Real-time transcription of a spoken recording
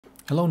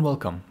Hello and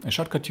welcome. A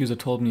Shotcut user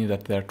told me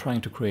that they're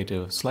trying to create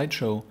a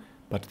slideshow,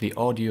 but the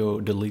audio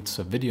deletes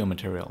the video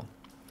material.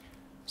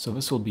 So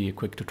this will be a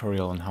quick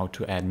tutorial on how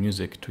to add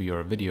music to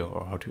your video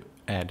or how to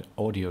add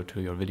audio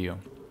to your video.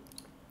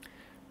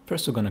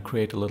 First we're going to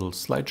create a little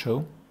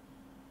slideshow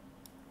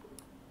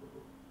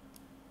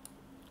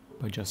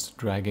by just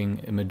dragging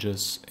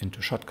images into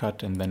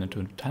Shotcut and then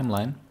into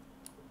timeline.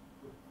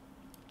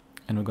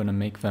 And we're going to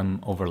make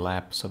them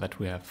overlap so that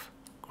we have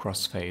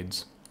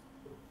crossfades.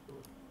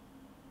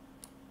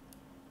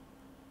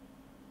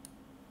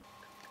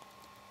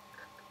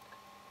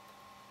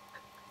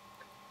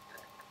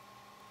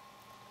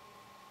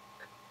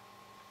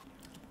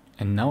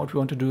 And now what we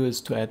want to do is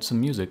to add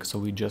some music, so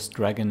we just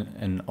drag in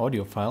an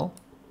audio file.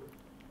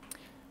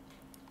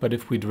 But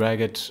if we drag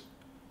it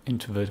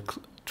into the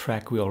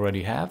track we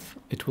already have,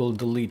 it will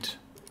delete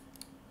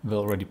the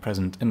already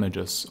present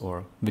images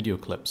or video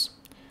clips.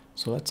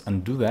 So let's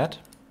undo that.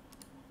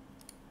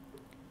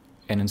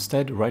 And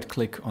instead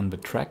right-click on the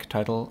track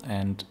title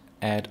and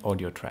add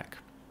audio track.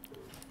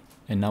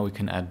 And now we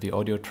can add the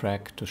audio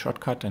track to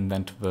Shotcut and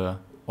then to the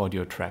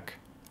audio track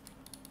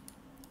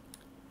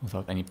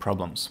without any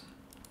problems.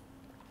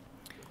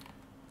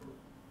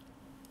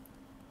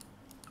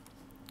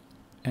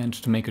 And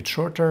to make it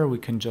shorter, we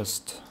can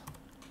just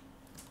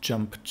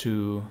jump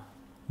to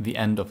the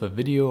end of a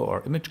video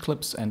or image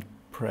clips and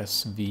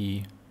press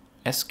the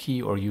S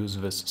key or use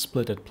this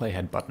split at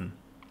playhead button.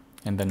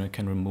 And then we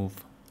can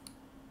remove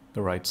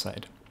the right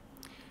side.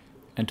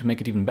 And to make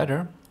it even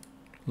better,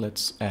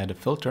 let's add a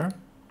filter.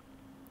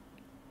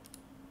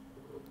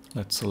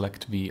 Let's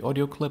select the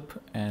audio clip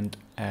and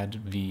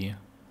add the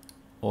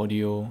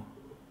audio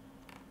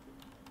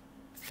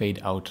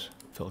fade out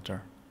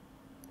filter,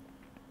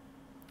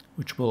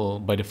 which will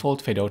by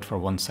default fade out for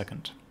 1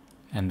 second.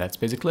 And that's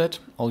basically it.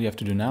 All you have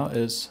to do now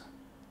is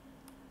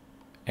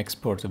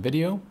export the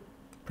video,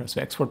 press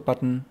the export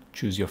button,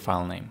 choose your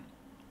file name.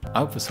 I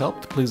hope this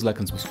helped. Please like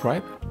and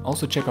subscribe.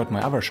 Also check out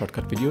my other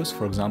Shotcut videos,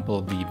 for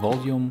example the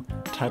volume,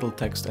 title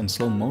text and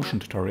slow motion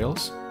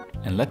tutorials.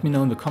 And let me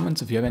know in the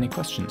comments if you have any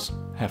questions.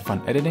 Have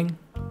fun editing.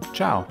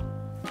 Ciao!